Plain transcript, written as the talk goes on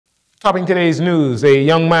Topping today's news, a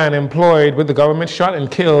young man employed with the government shot and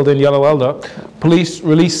killed in Yellow Elder. Police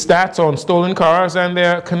released stats on stolen cars and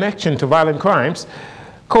their connection to violent crimes.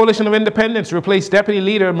 Coalition of Independents replaced Deputy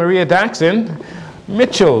Leader Maria Daxon.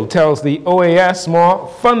 Mitchell tells the OAS more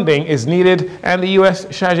funding is needed, and the U.S.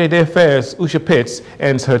 Chargé d'Affaires Usha Pitts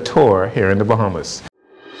ends her tour here in the Bahamas.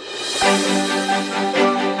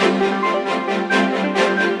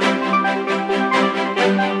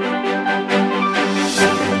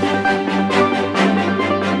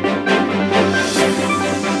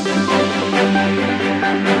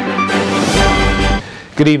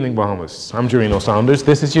 Good evening, Bahamas. I'm Jcn Saunders.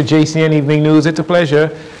 This is your JCN Evening News. It's a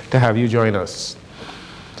pleasure to have you join us.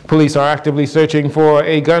 Police are actively searching for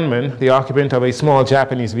a gunman, the occupant of a small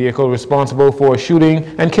Japanese vehicle responsible for shooting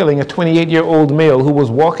and killing a 28-year-old male who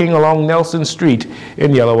was walking along Nelson Street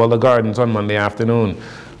in Yellow Elder Gardens on Monday afternoon.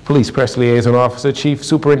 Police Press Liaison Officer Chief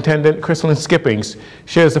Superintendent Crystalyn Skippings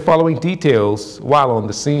shares the following details while on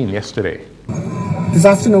the scene yesterday. This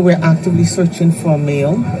afternoon, we're actively searching for a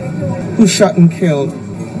male who shot and killed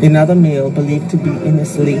another male believed to be in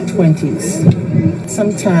his late 20s.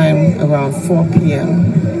 Sometime around 4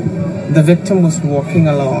 p.m., the victim was walking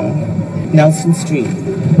along Nelson Street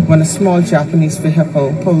when a small Japanese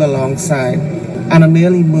vehicle pulled alongside, and a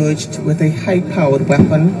male emerged with a high-powered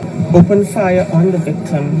weapon, opened fire on the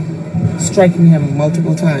victim, striking him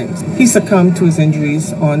multiple times. He succumbed to his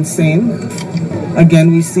injuries on scene.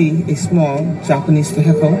 Again, we see a small Japanese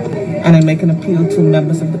vehicle, and I make an appeal to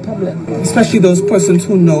members of the public, especially those persons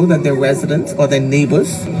who know that their residents or their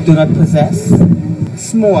neighbors do not possess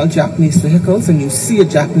small Japanese vehicles, and you see a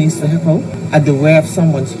Japanese vehicle at the rear of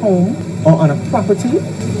someone's home or on a property.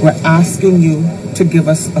 We're asking you to give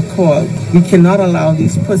us a call. We cannot allow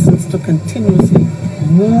these persons to continuously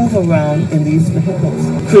move around in these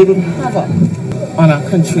vehicles, creating havoc on our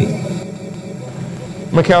country.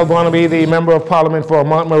 Michael Barnaby, the Member of Parliament for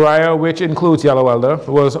Mount Moriah, which includes Yellow Elder,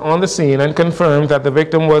 was on the scene and confirmed that the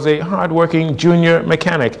victim was a hard-working junior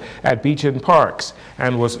mechanic at Beach and Parks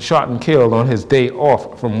and was shot and killed on his day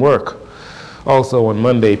off from work. Also on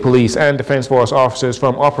Monday, police and Defense Force officers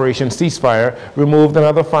from Operation Ceasefire removed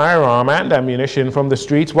another firearm and ammunition from the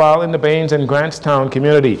streets while in the Baines and Grantstown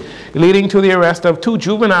community, leading to the arrest of 2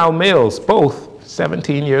 juvenile males, both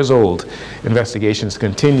 17 years old. Investigations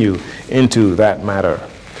continue into that matter.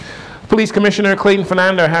 Police Commissioner Clayton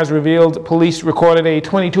Fernandez has revealed police recorded a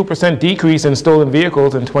 22% decrease in stolen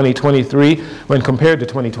vehicles in 2023 when compared to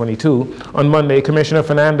 2022. On Monday, Commissioner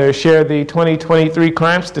Fernandez shared the 2023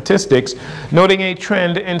 crime statistics, noting a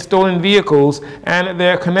trend in stolen vehicles and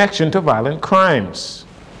their connection to violent crimes.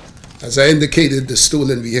 As I indicated, the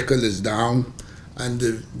stolen vehicle is down, and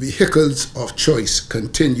the vehicles of choice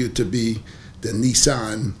continue to be the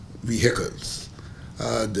Nissan vehicles,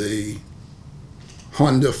 the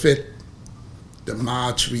Honda Fit, the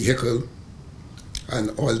March vehicle,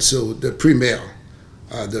 and also the Premier,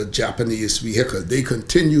 the Japanese vehicle. They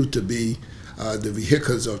continue to be the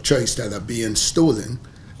vehicles of choice that are being stolen,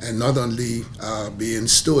 and not only being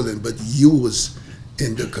stolen, but used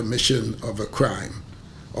in the commission of a crime.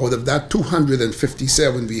 Out of that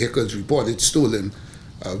 257 vehicles reported stolen,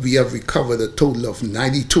 we have recovered a total of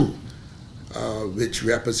 92. Which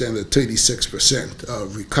represent a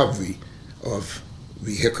 36% recovery of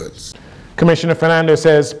vehicles. Commissioner Fernandez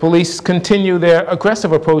says police continue their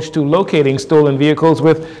aggressive approach to locating stolen vehicles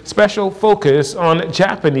with special focus on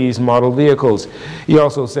Japanese model vehicles. He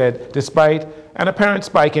also said despite an apparent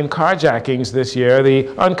spike in carjackings this year, the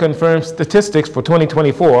unconfirmed statistics for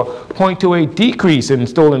 2024 point to a decrease in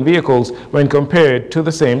stolen vehicles when compared to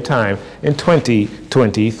the same time in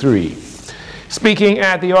 2023. Speaking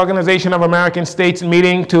at the Organization of American States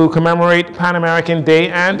meeting to commemorate Pan American Day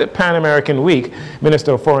and Pan American Week,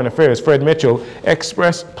 Minister of Foreign Affairs Fred Mitchell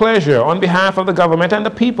expressed pleasure on behalf of the government and the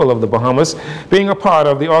people of the Bahamas being a part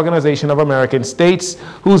of the Organization of American States,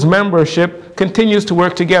 whose membership continues to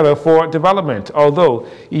work together for development, although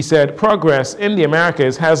he said progress in the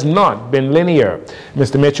Americas has not been linear.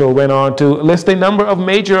 Mr. Mitchell went on to list a number of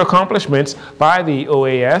major accomplishments by the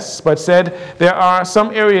OAS, but said there are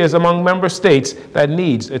some areas among member states that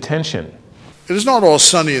needs attention. It is not all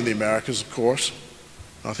sunny in the Americas, of course.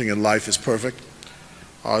 Nothing in life is perfect.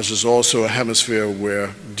 Ours is also a hemisphere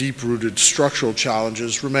where deep-rooted structural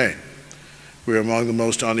challenges remain. We are among the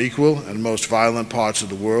most unequal and most violent parts of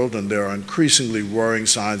the world, and there are increasingly worrying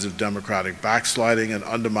signs of democratic backsliding and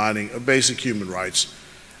undermining of basic human rights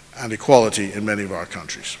and equality in many of our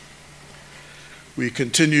countries. We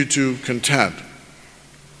continue to contend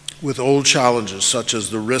with old challenges such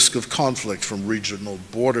as the risk of conflict from regional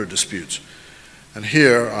border disputes. And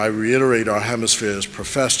here I reiterate our hemisphere's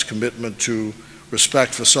professed commitment to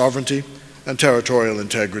respect for sovereignty and territorial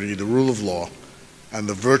integrity, the rule of law, and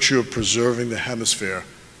the virtue of preserving the hemisphere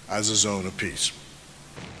as a zone of peace.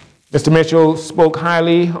 Mr. Mitchell spoke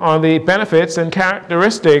highly on the benefits and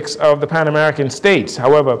characteristics of the Pan American states.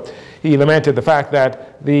 However, he lamented the fact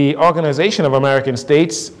that the Organization of American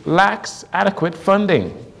States lacks adequate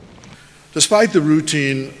funding. Despite the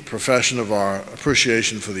routine profession of our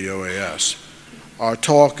appreciation for the OAS, our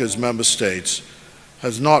talk as member states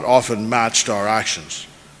has not often matched our actions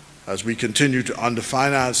as we continue to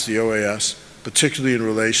underfinance the OAS, particularly in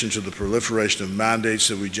relation to the proliferation of mandates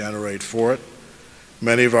that we generate for it.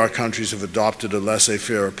 Many of our countries have adopted a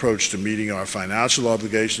laissez-faire approach to meeting our financial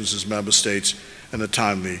obligations as member states in a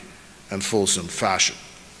timely and fulsome fashion.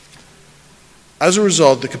 As a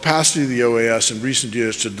result, the capacity of the OAS in recent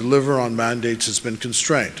years to deliver on mandates has been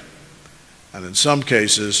constrained, and in some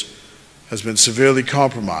cases has been severely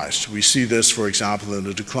compromised. We see this, for example, in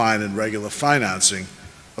the decline in regular financing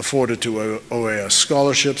afforded to OAS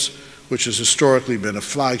scholarships, which has historically been a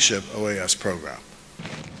flagship OAS program.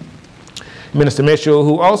 Minister Mitchell,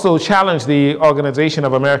 who also challenged the Organization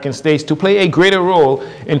of American States to play a greater role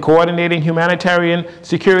in coordinating humanitarian,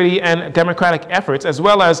 security, and democratic efforts, as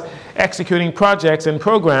well as executing projects and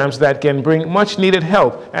programs that can bring much-needed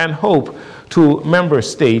help and hope to member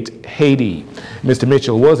state Haiti. Mr.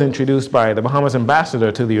 Mitchell was introduced by the Bahamas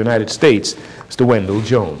ambassador to the United States, Mr. Wendell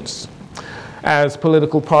Jones. As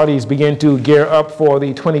political parties begin to gear up for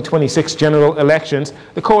the 2026 general elections,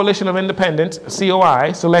 the Coalition of Independents,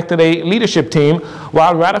 COI, selected a leadership team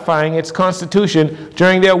while ratifying its constitution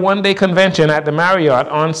during their one-day convention at the Marriott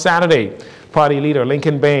on Saturday. Party leader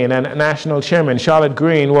Lincoln Bain and National Chairman Charlotte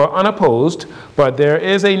Green were unopposed, but there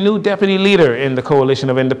is a new deputy leader in the Coalition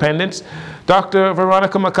of Independents, Dr.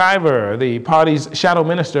 Veronica McIver, the party's Shadow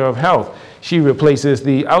Minister of Health. She replaces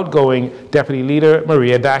the outgoing deputy leader,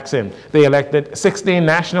 Maria Daxon. They elected 16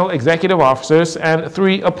 national executive officers and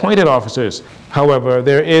 3 appointed officers. However,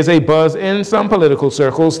 there is a buzz in some political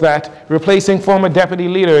circles that replacing former deputy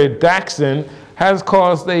leader Daxon has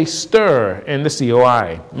caused a stir in the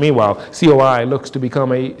COI. Meanwhile, COI looks to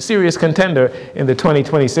become a serious contender in the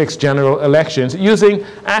 2026 general elections, using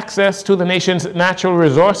access to the nation's natural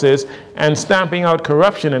resources and stamping out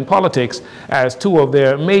corruption in politics as 2 of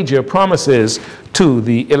their major promises to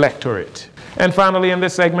the electorate. And finally, in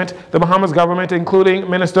this segment, the Bahamas government, including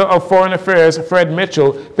Minister of Foreign Affairs Fred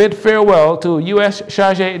Mitchell, bid farewell to U.S.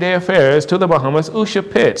 Chargé d'Affaires to the Bahamas, Usha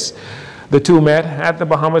Pitts. The two met at the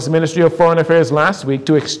Bahamas Ministry of Foreign Affairs last week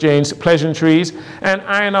to exchange pleasantries and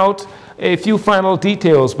iron out a few final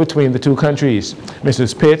details between the two countries.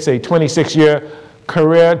 Mrs. Pitts, a 26-year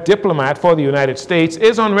career diplomat for the United States,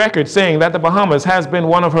 is on record saying that the Bahamas has been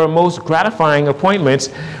one of her most gratifying appointments,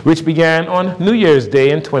 which began on New Year's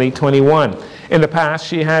Day in 2021. In the past,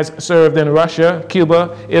 she has served in Russia,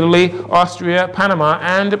 Cuba, Italy, Austria, Panama,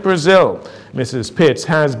 and Brazil. Mrs. Pitts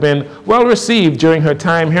has been well received during her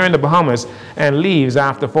time here in the Bahamas and leaves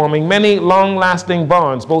after forming many long-lasting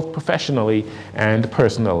bonds, both professionally and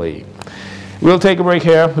personally. We'll take a break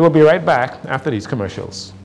here. We'll be right back after these commercials.